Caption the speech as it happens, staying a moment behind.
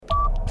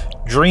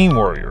Dream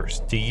Warriors,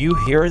 do you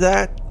hear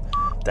that?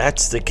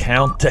 That's the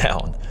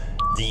countdown.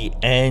 The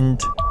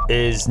end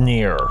is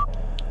near.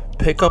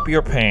 Pick up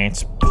your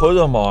pants, put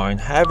them on,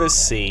 have a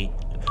seat,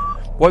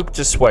 wipe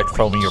the sweat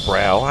from your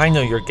brow. I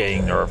know you're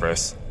getting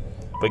nervous,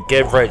 but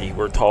get ready.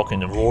 We're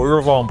talking the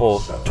Royal Rumble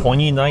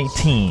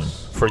 2019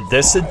 for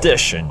this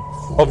edition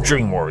of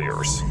Dream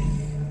Warriors.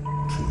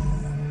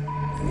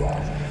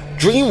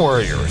 Dream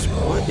Warriors,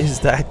 what is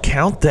that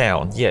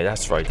countdown? Yeah,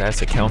 that's right,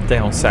 that's a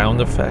countdown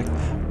sound effect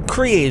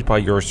created by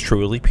yours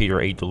truly,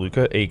 Peter A.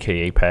 DeLuca,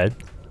 aka Pad.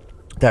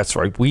 That's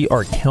right, we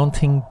are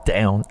counting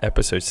down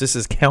episodes. This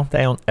is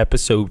countdown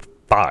episode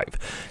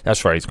 5.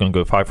 That's right, it's going to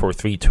go 5, 4,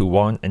 3, 2,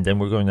 1, and then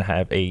we're going to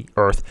have a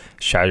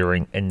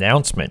earth-shattering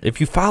announcement. If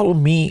you follow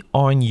me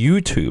on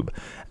YouTube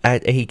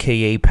at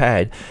aka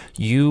Pad,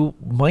 you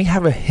might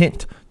have a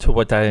hint to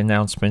what that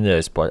announcement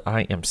is, but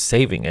I am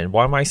saving it.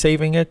 Why am I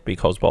saving it?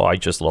 Because, well, I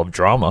just love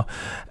drama.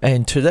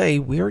 And today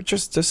we are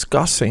just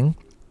discussing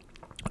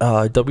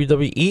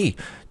WWE,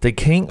 the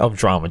king of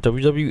drama,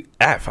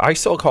 WWF. I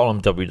still call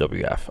him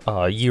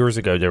WWF. Years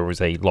ago, there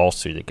was a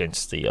lawsuit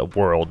against the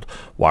World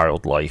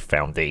Wildlife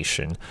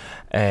Foundation,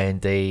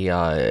 and they,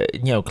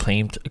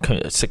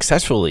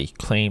 successfully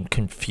claimed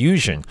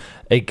confusion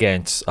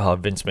against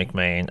Vince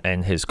McMahon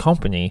and his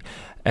company.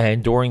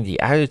 And during the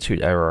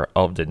Attitude Era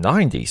of the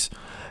 90s,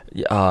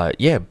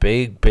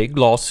 big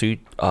lawsuit,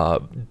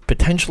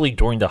 potentially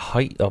during the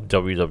height of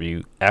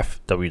WWF,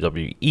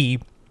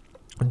 WWE,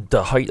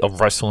 the height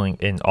of wrestling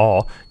in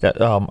all.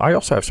 That I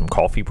also have some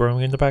coffee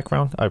brewing in the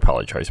background. I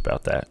apologize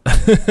about that.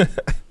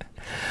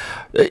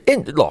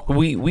 And look,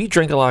 we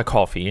drink a lot of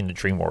coffee in the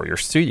Dream Warrior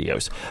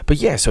Studios. But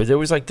yeah, so there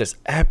was like this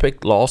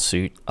epic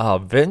lawsuit.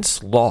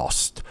 Vince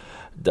lost.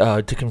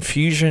 The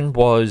confusion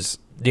was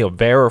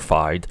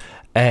verified,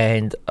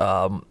 and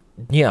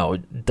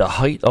the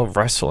height of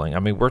wrestling. I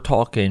mean, we're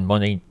talking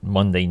Monday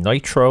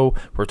Nitro.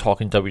 We're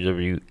talking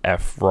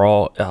WWF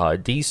Raw.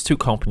 These two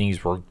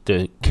companies were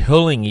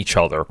killing each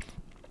other.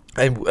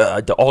 And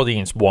the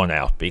audience won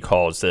out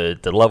because the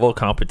level of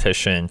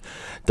competition,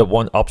 the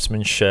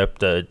one-upsmanship,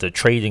 the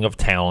trading of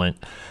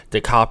talent,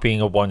 the copying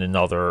of one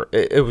another,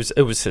 it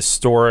was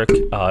historic.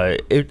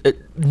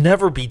 It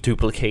never be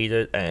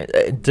duplicated,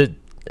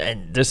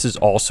 and this is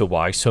also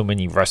why so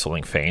many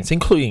wrestling fans,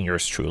 including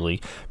yours truly,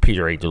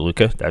 Peter A.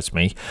 DeLuca, that's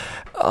me,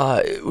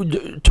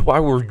 to why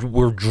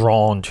we're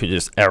drawn to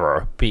this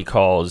era,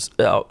 because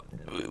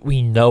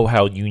we know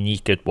how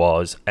unique it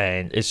was,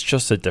 and it's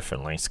just a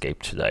different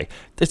landscape today.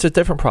 It's a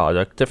different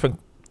product,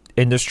 different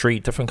industry,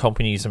 different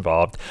companies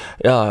involved.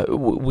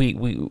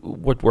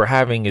 What we're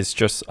having is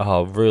just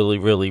really,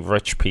 really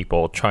rich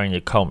people trying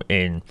to come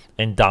in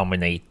and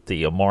dominate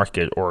the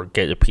market or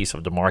get a piece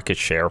of the market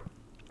share,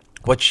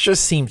 which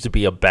just seems to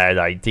be a bad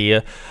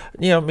idea.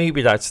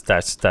 Maybe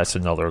that's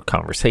another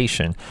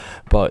conversation.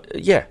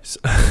 But yes,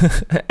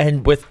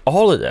 and with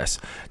all of this,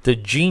 the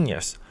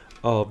genius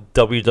of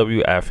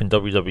WWF and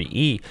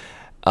WWE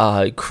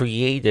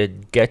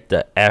created Get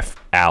the F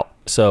Out.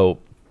 So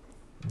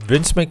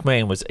Vince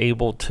McMahon was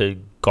able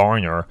to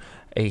garner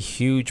a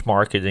huge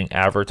marketing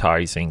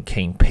advertising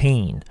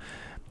campaign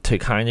to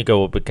kind of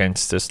go up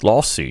against this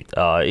lawsuit.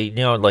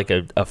 Like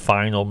a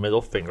final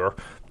middle finger,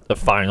 a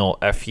final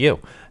FU.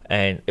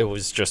 And it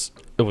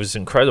was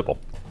incredible.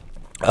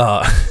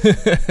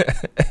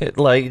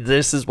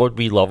 This is what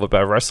we love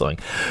about wrestling.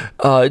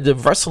 The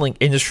wrestling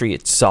industry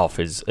itself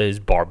is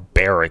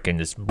barbaric and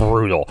it's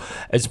brutal.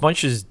 As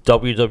much as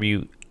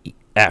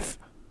WWF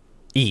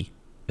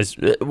is,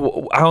 I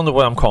don't know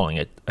what I'm calling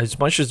it. As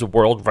much as the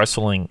World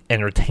Wrestling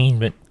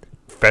Entertainment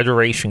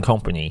Federation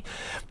company,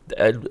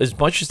 as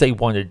much as they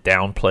want to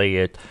downplay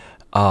it,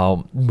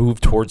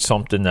 move towards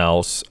something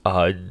else,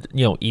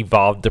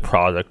 evolve the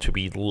product to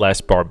be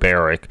less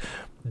barbaric,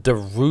 the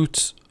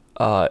roots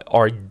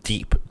are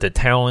deep. The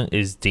talent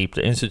is deep.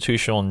 The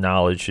institutional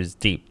knowledge is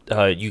deep.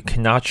 You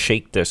cannot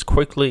shake this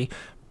quickly.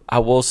 I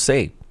will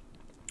say,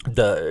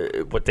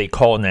 what they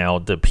call now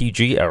the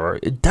PG era,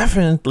 it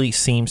definitely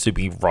seems to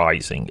be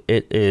rising.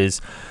 It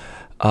is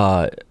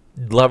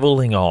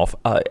leveling off.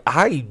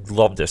 I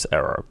love this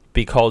era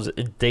because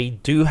they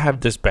do have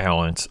this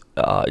balance.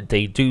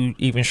 They do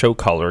even show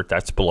color.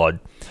 That's blood.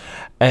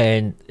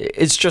 And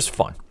it's just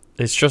fun.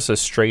 It's just a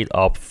straight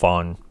up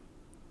fun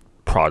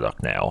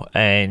product now.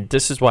 And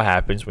this is what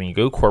happens when you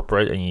go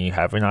corporate and you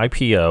have an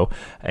IPO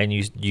and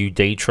you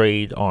day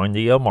trade on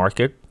the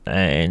market.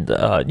 And,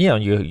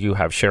 you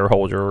have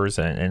shareholders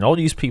and all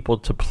these people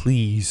to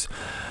please.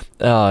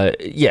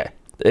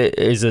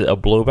 Is it a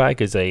blowback?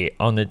 Is a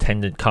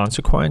unintended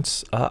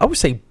consequence? I would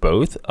say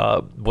both.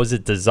 Was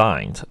it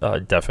designed?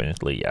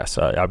 Definitely, yes.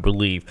 I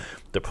believe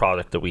the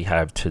product that we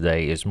have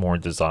today is more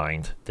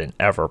designed than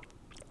ever.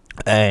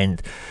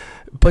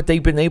 But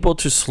they've been able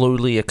to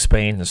slowly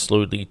expand and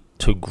slowly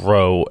to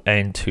grow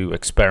and to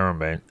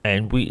experiment.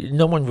 And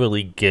no one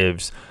really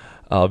gives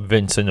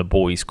Vince and the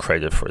boys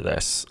credit for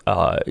this.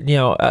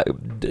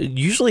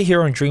 Usually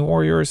here on Dream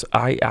Warriors,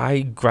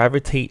 I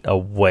gravitate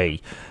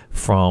away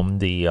from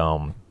the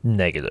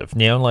negative.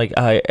 I'm like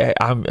a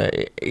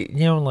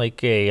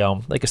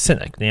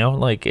cynic.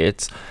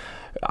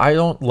 I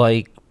don't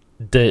like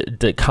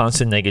the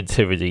constant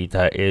negativity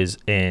that is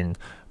in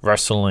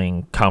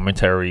wrestling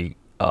commentary,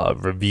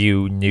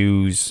 review,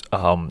 news,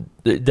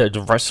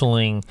 the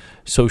wrestling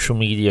social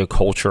media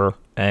culture,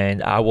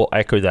 and I will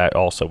echo that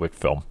also with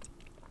film.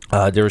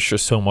 There's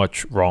just so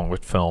much wrong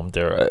with film.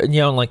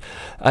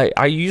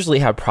 I usually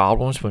have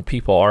problems when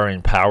people are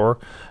in power,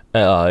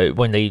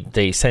 when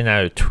they send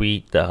out a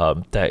tweet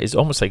that is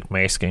almost like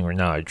masking or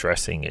not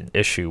addressing an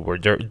issue where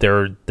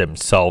they're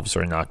themselves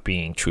are not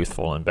being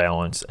truthful and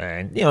balanced,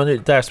 and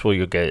that's where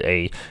you'll get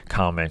a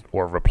comment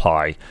or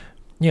reply,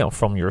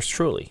 from yours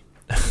truly,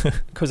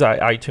 because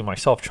I to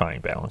myself try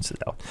and balance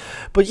it out.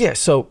 But yeah,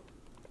 so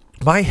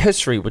my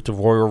history with the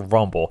Royal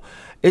Rumble.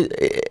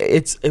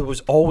 It was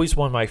always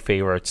one of my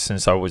favorites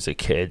since I was a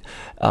kid.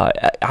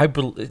 I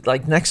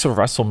like next to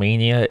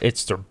WrestleMania,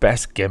 it's their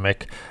best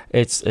gimmick.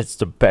 It's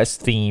the best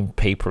theme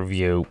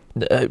pay-per-view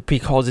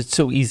because it's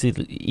so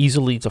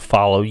easily to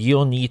follow. You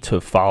don't need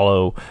to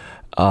follow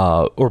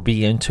or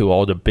be into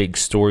all the big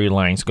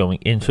storylines going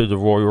into the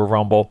Royal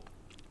Rumble.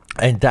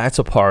 And that's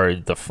a part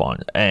of the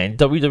fun. And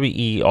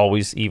WWE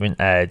always even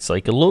adds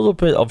like a little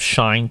bit of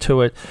shine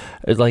to it,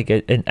 like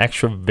an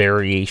extra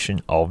variation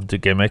of the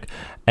gimmick.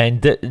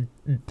 And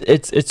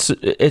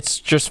it's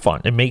just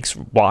fun. It makes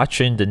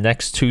watching the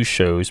next two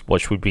shows,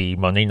 which would be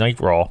Monday Night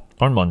Raw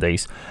on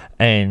Mondays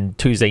and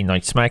Tuesday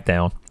Night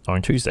SmackDown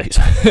on Tuesdays,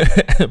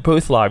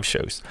 both live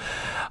shows.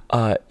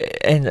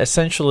 And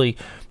essentially,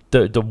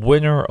 the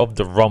winner of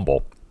the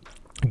Rumble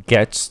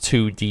gets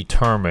to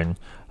determine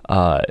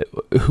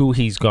who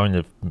he's going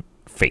to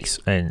face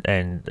and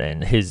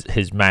his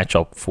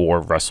matchup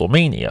for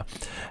WrestleMania.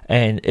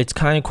 And it's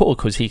kind of cool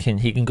because he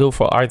can go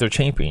for either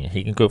champion.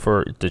 He can go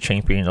for the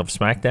champion of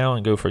SmackDown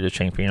and go for the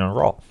champion on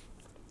Raw.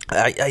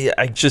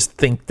 I just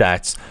think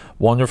that's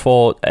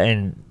wonderful.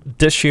 And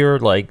this year,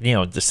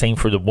 the same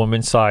for the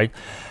women's side,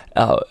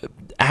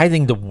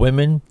 adding the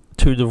women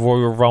to the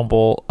Royal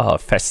Rumble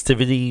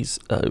festivities,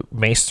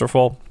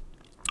 masterful.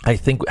 I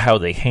think how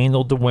they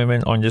handled the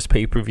women on this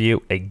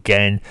pay-per-view,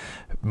 again,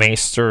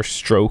 master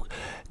stroke.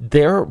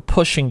 They're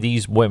pushing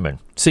these women.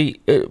 See,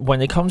 when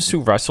it comes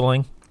to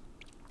wrestling,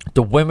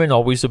 the women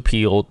always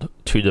appealed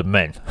to the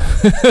men.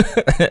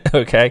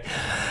 Okay?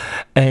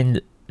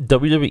 And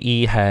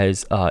WWE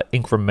has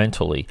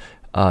incrementally,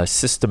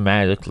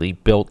 systematically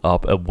built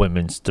up a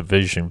women's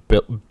division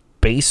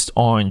based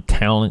on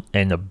talent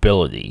and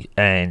ability.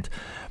 And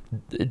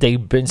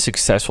they've been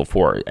successful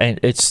for it, and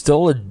it's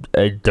still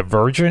a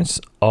divergence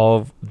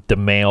of the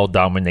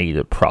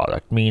male-dominated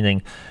product,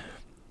 meaning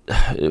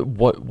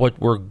what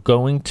we're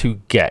going to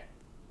get,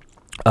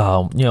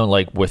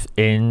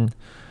 within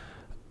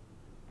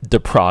the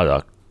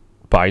product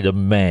by the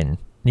men,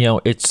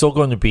 it's still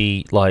going to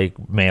be like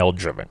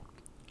male-driven,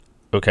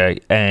 okay,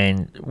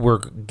 and we're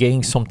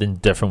getting something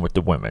different with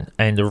the women,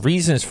 and the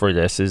reasons for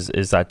this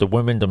is that the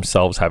women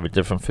themselves have a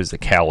different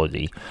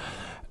physicality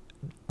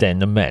than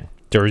the men.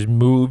 There's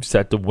moves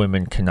that the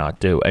women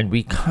cannot do. And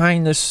we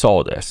kind of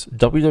saw this.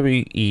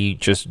 WWE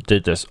just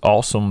did this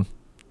awesome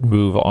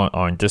move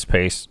on this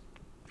pace.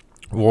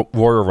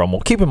 Royal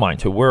Rumble. Keep in mind,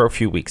 too, we're a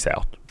few weeks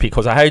out.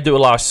 Because I had to do a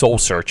lot of soul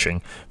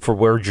searching for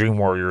where Dream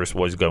Warriors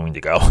was going to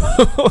go.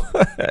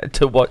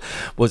 To what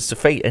was the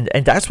fate.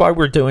 And that's why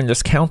we're doing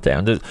this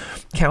countdown. The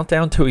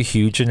countdown to a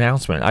huge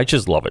announcement. I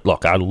just love it.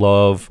 Look,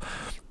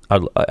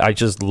 I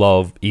just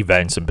love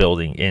events and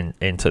building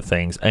into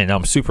things, and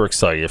I'm super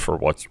excited for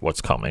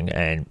what's coming,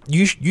 and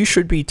you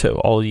should be too,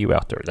 all of you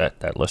out there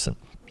that listen.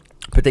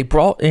 But they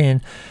brought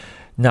in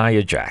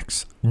Nia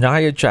Jax.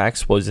 Nia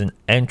Jax was an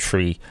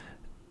entry,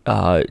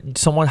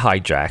 somewhat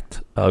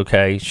hijacked.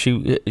 Okay,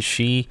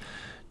 she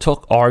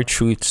took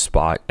R-Truth's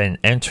spot and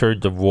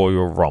entered the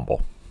Royal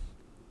Rumble.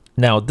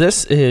 Now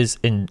this is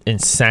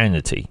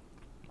insanity.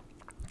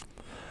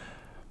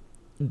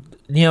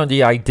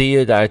 The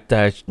idea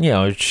that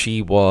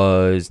she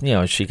was,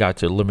 she got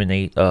to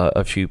eliminate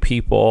a few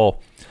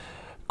people,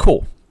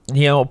 cool,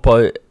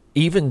 but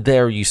even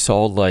there you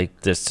saw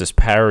like this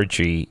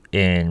disparity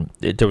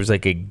there was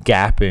like a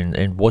gap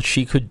in what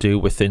she could do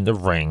within the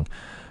ring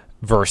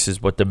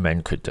versus what the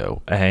men could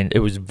do, and it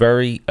was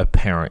very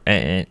apparent,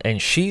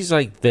 and she's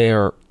like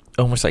their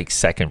almost like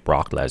second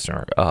Brock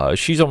Lesnar.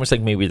 She's almost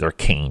like maybe their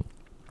Kane.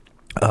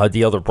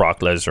 The other Brock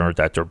Lesnar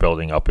that they're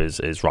building up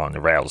is Ronda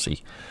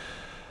Rousey.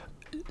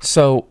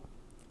 So,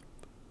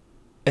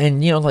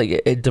 and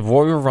the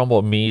Royal Rumble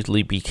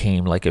immediately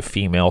became like a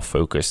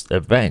female-focused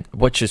event,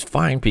 which is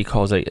fine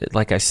because,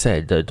 like I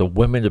said, the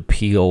women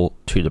appeal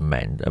to the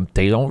men.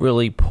 They don't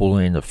really pull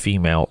in the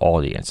female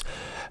audience.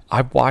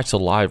 I've watched a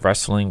lot of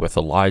wrestling with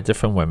a lot of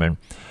different women,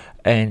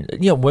 and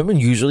women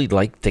usually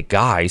like the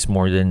guys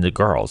more than the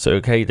girls.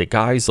 Okay, the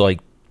guys like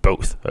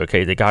both.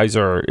 Okay, the guys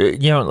are,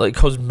 like,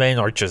 because men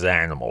are just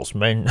animals.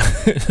 Men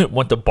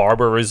want the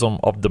barbarism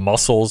of the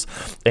muscles,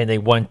 and they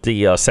want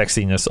the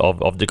sexiness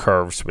of the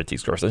curves with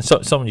these girls. And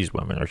so some of these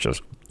women are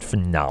just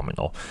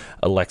phenomenal.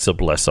 Alexa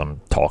Bliss,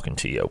 I'm talking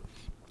to you.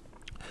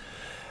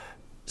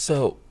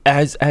 So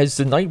as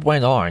the night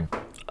went on,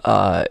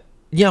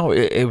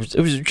 it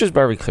was just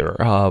very clear.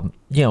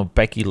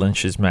 Becky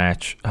Lynch's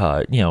match,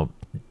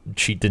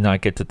 she did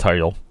not get the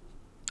title,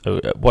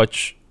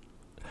 which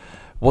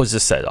was a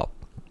setup.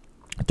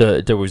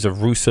 There was a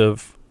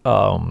Rusev,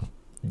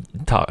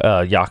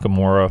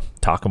 Takamura.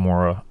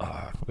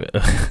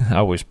 I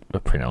always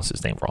pronounce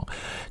his name wrong.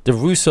 The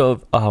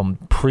Rusev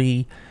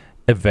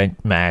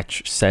pre-event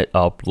match set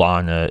up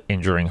Lana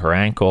injuring her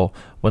ankle.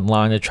 When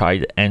Lana tried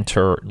to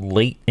enter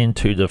late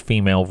into the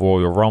female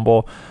Royal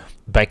Rumble,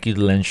 Becky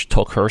Lynch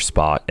took her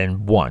spot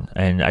and won.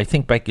 And I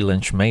think Becky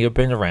Lynch may have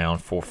been around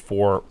for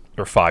 4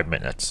 or 5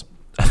 minutes,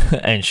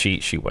 and she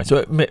went.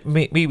 So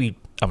maybe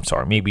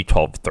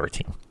 12 to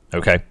 13.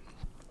 Okay.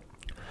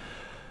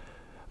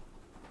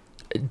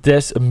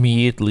 This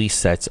immediately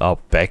sets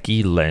up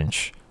Becky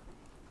Lynch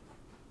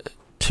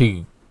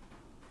to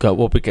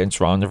go up against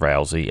Ronda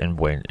Rousey and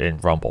win in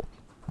Rumble.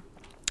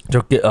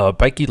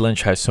 Becky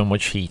Lynch has so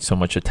much heat, so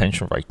much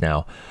attention right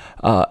now.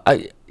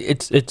 I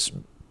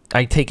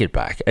take it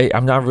back.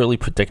 I'm not really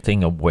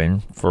predicting a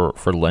win for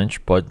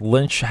Lynch, but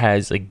Lynch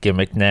has a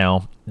gimmick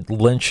now.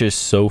 Lynch is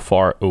so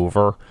far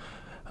over.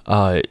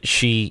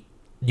 It's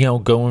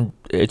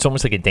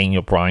almost like a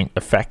Daniel Bryan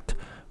effect.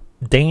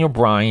 Daniel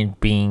Bryan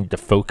being the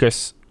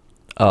focus,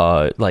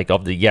 of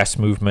the Yes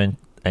movement,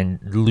 and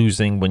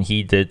losing when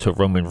he did to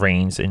Roman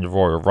Reigns in the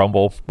Royal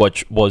Rumble,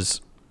 which was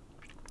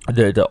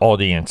the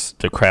audience,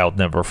 the crowd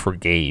never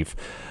forgave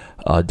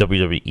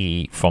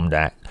WWE from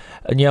that.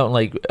 And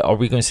are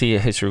we going to see a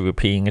history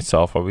repeating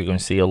itself? Are we going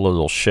to see a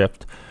little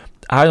shift?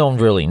 I don't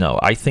really know.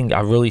 I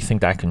really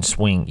think that can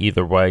swing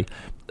either way.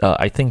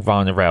 I think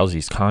Ronda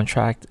Rousey's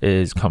contract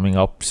is coming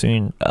up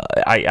soon.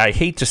 I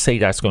hate to say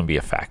that's going to be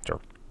a factor.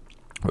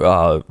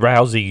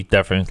 Rousey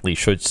definitely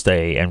should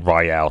stay and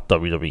ride out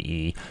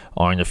WWE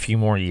on a few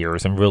more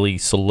years and really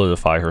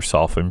solidify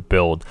herself and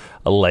build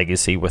a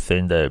legacy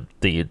within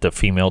the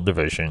female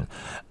division.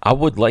 I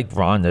would like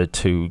Ronda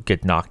to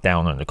get knocked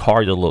down on the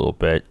card a little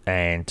bit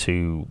and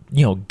to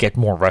get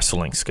more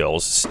wrestling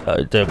skills.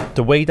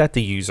 The way that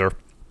they use her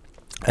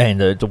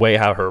and the way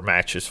how her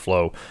matches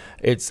flow,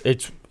 it's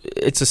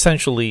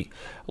essentially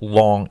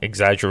long,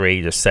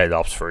 exaggerated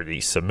setups for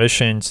these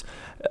submissions.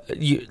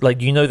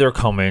 They're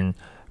coming.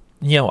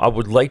 I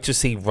would like to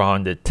see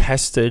Ronda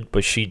tested,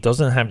 but she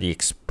doesn't have the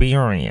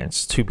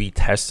experience to be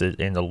tested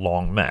in a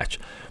long match.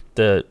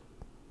 The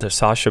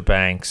Sasha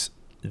Banks,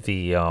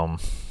 the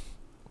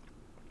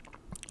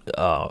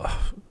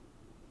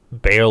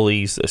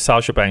Bayley's,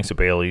 Sasha Banks, the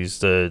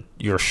Bayley's,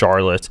 your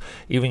Charlottes,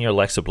 even your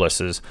Alexa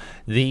Blisses.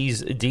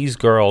 These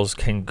girls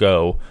can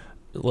go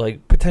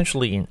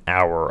potentially an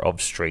hour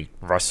of straight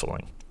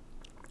wrestling.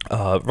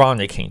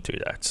 Ronda can't do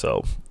that,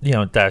 so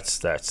that's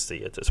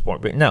the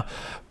disappointment. Now,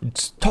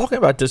 talking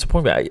about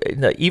disappointment,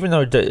 even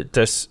though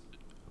this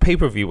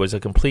pay-per-view was a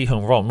complete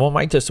home run, one of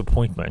my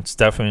disappointments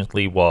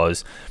definitely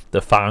was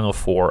the Final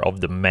Four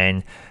of the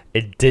men.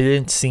 It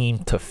didn't seem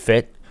to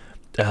fit.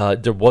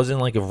 There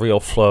wasn't a real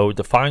flow.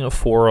 The Final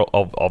Four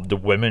of the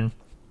women,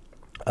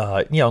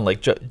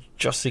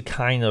 just to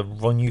kind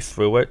of run you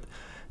through it.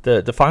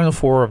 The Final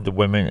Four of the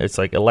women, it's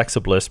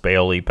Alexa Bliss,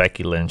 Bayley,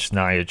 Becky Lynch,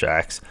 Nia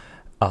Jax.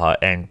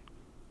 And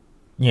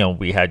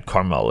we had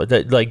Carmella.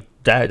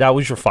 That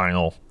was your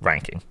final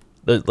ranking,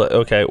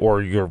 okay?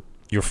 Or you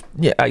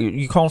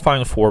call them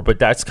Final Four, but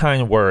that's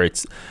kind of where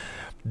it's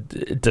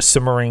the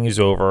simmering is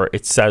over.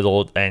 It's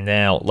settled, and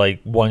now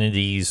one of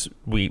these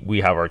we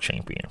have our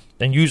champion.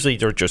 And usually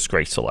they're just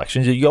great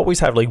selections. You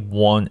always have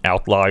one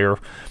outlier.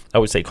 I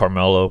would say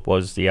Carmella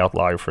was the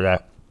outlier for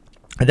that.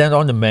 And then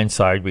on the men's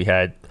side, we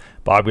had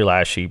Bobby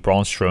Lashley,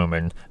 Braun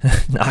Strowman,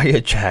 Nia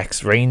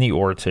Jax, Randy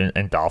Orton,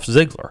 and Dolph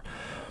Ziggler.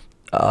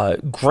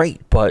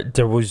 Great, but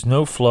there was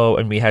no flow,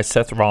 and we had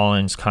Seth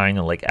Rollins kind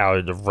of out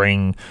of the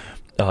ring,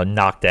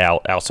 knocked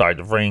out outside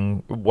the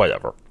ring,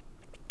 whatever.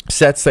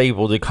 Seth's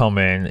able to come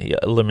in,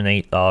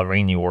 eliminate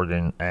Randy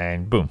Orton,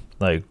 and boom,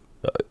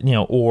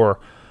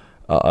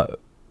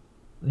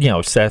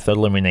 Seth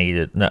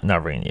eliminated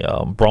not Randy,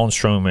 Braun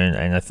Strowman,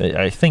 and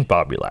I think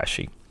Bobby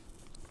Lashley.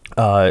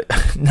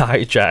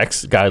 Nia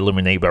Jax got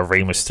eliminated by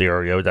Rey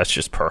Mysterio. That's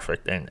just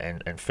perfect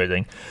and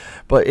fitting.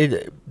 But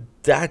Drew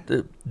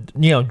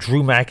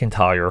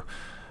McIntyre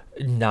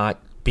not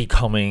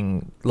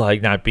becoming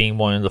not being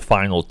one of the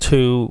final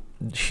two,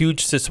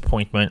 huge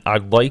disappointment. I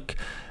like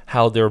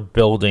how they're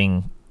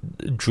building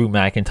Drew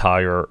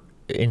McIntyre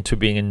into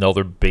being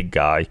another big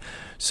guy.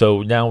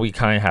 So now we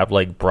kind of have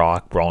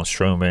Brock, Braun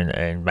Strowman,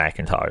 and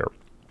McIntyre.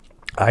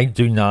 I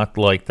do not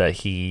like that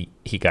he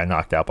got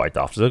knocked out by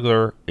Dolph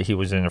Ziggler. He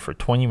was in there for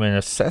 20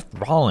 minutes. Seth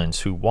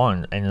Rollins, who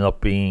won, ended up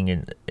being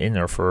in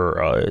there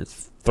for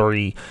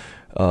 30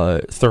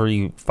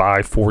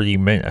 35, 40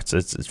 minutes.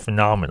 It's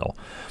phenomenal.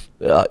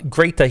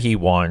 Great that he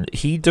won.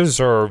 He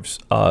deserves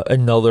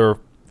another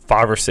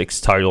 5 or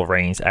 6 title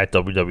reigns at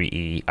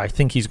WWE. I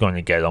think he's going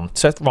to get them.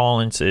 Seth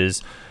Rollins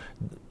is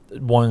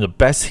one of the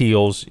best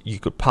heels you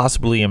could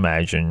possibly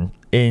imagine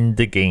in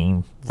the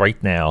game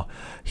right now.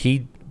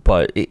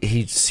 But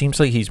he seems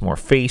like he's more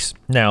face.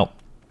 Now,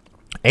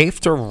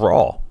 after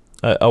Raw,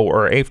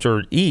 or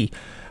after E,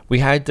 we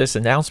had this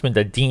announcement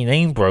that Dean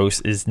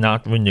Ambrose is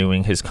not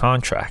renewing his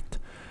contract.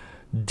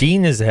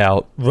 Dean is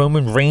out.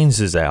 Roman Reigns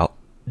is out.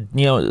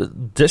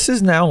 This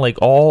is now like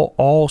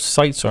all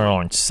sights are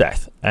on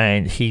Seth,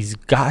 and he's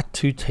got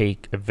to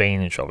take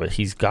advantage of it.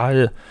 He's got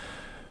to.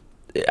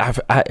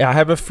 I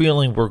have a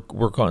feeling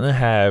we're going to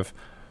have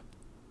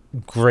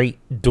great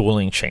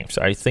dueling champs.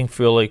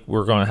 Feel like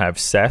we're going to have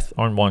Seth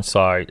on one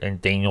side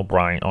and Daniel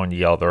Bryan on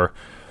the other,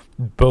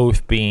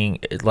 both being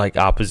like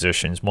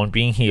oppositions. One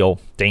being heel,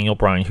 Daniel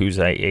Bryan, who's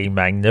a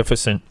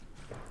magnificent,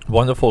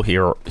 wonderful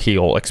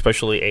heel,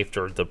 especially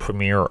after the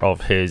premiere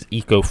of his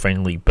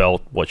eco-friendly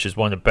belt, which is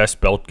one of the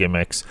best belt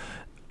gimmicks,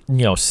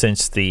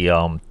 since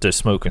the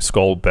Smoke and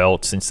Skull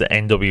belt, since the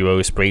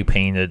NWO spray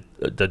painted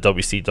the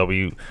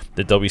WCW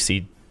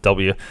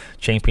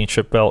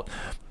Championship belt.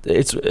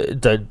 It's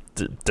the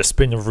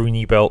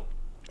Spin-a-Rooney belt,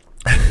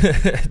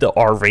 the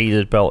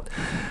R-rated belt,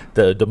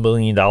 the $1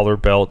 million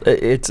belt.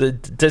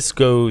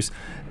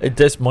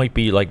 This might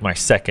be like my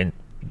second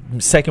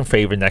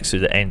favorite next to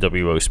the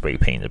NWO spray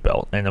painted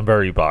belt, and I'm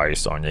very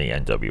biased on the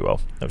NWO.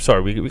 I'm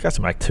sorry, we got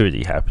some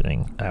activity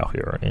happening out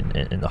here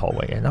in the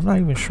hallway, and I'm not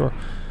even sure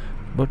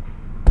what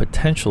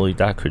potentially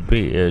that could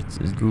be. It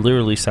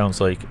literally sounds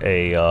like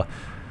a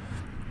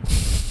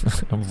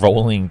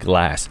rolling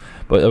glass,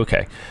 but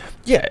okay.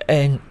 Yeah,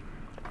 and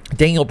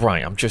Daniel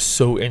Bryan, I'm just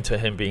so into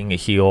him being a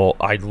heel.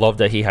 I love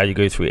that he had to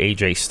go through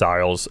AJ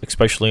Styles,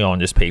 especially on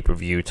this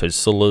pay-per-view, to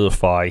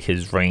solidify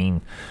his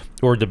reign,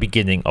 or the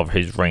beginning of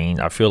his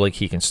reign. I feel like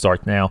he can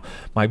start now.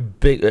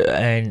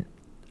 And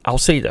I'll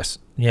say this,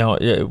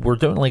 we're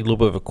doing like a little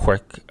bit of a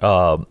quick,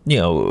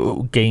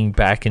 getting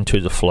back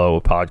into the flow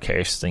of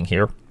podcasting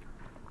here.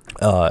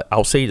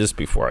 I'll say this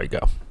before I go.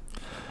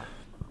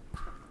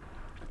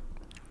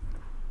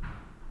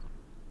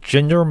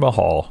 Jinder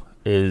Mahal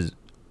is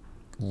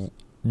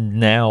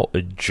now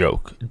a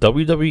joke.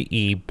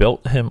 WWE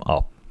built him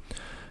up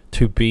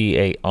to be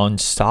a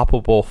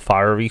unstoppable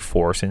fiery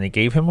force, and they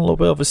gave him a little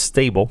bit of a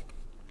stable,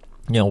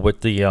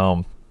 with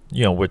the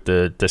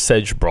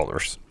Sedge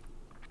brothers.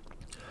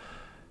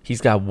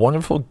 He's got a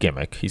wonderful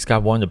gimmick. He's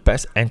got one of the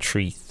best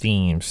entry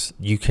themes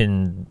you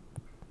can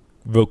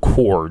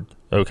record,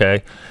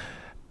 okay?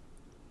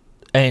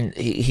 And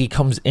he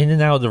comes in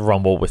and out of the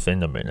Rumble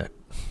within a minute.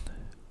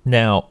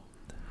 Now,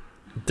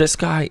 this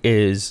guy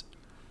is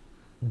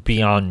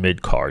beyond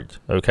mid-card,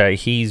 okay?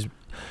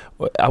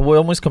 I would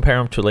almost compare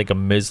him to like a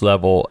Miz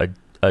level,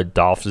 a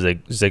Dolph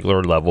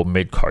Ziggler level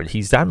mid-card.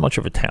 He's that much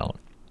of a talent.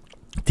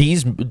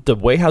 The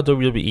way how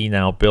WWE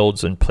now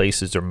builds and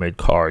places their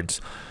mid-cards,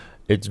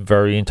 it's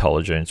very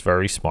intelligent, it's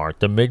very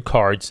smart. The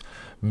mid-cards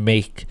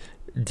make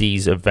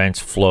these events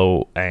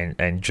flow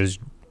and just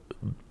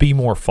be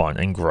more fun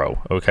and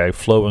grow, okay?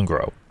 Flow and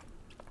grow.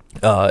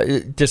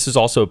 This is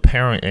also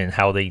apparent in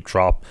how they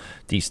drop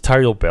these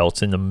title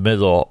belts in the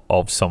middle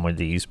of some of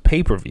these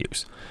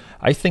pay-per-views.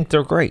 I think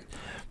they're great.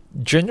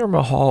 Jinder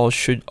Mahal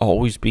should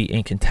always be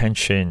in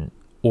contention,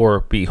 or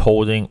be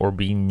holding, or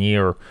be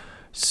near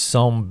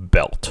some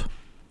belt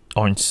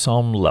on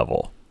some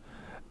level.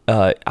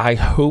 I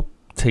hope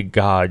to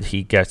God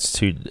he gets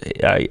to.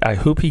 I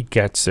hope he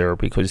gets there,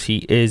 because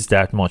he is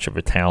that much of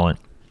a talent.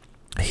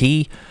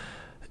 He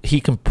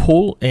can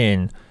pull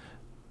in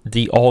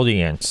the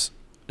audience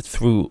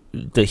through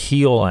the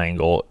heel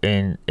angle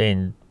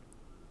and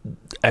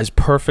as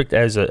perfect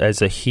as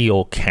a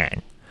heel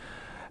can.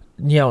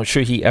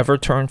 Should he ever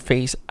turn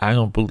face? I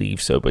don't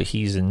believe so, but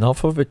he's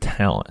enough of a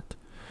talent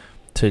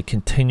to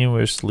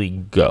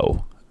continuously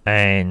go.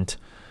 And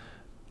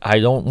I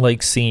don't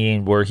like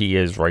seeing where he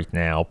is right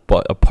now,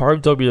 but a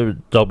part of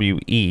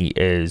WWE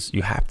is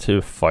you have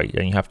to fight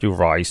and you have to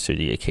rise to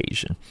the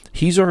occasion.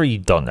 He's already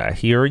done that.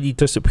 He already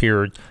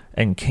disappeared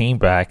and came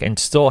back and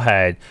still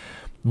had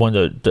one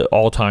of the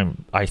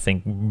all-time, I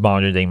think,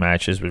 modern-day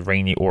matches with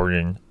Randy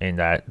Orton in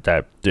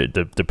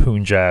the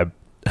Punjab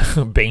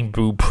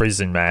Bamboo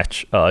prison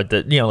match, like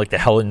the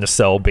Hell in the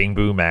Cell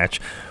Bamboo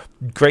match.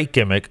 Great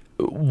gimmick,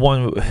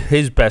 one of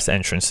his best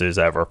entrances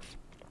ever,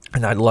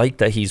 and I like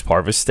that he's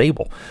part of a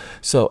stable.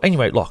 So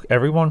anyway, look,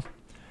 everyone,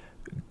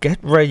 get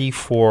ready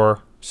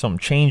for some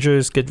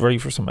changes, get ready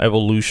for some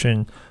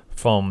evolution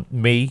from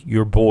me,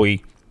 your boy,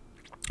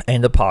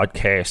 and the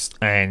podcast,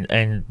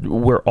 and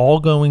we're all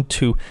going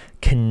to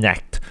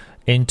connect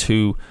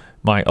into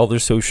my other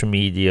social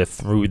media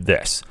through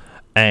this.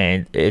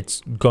 And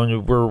it's going to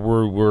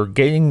we're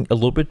getting a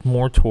little bit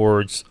more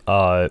towards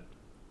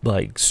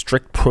like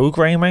strict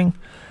programming,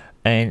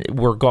 and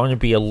we're going to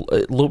be a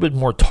little bit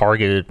more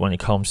targeted when it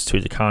comes to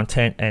the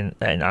content. And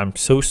I'm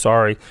so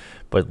sorry,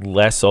 but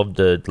less of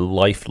the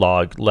life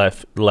log,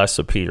 less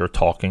of Peter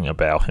talking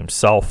about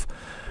himself.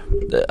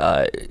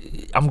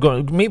 I'm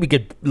going to maybe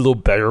get a little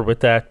better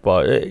with that,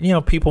 but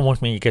people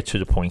want me to get to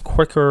the point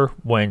quicker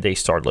when they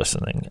start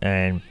listening,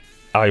 and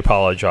I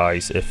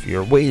apologize if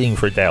you're waiting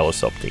for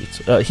Dallas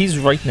updates.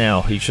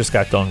 He's just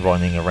got done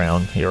running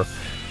around here,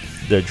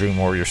 the Dream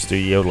Warrior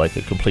studio, like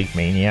a complete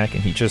maniac,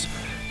 and he just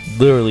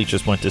literally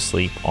just went to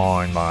sleep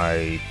on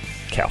my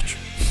couch,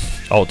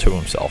 all to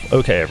himself.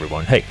 Okay,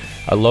 everyone. Hey,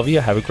 I love you.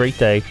 Have a great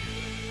day,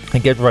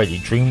 and get ready.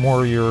 Dream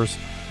Warriors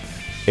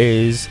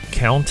is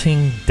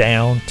counting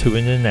down to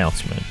an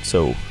announcement.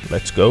 So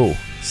let's go.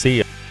 See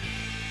ya.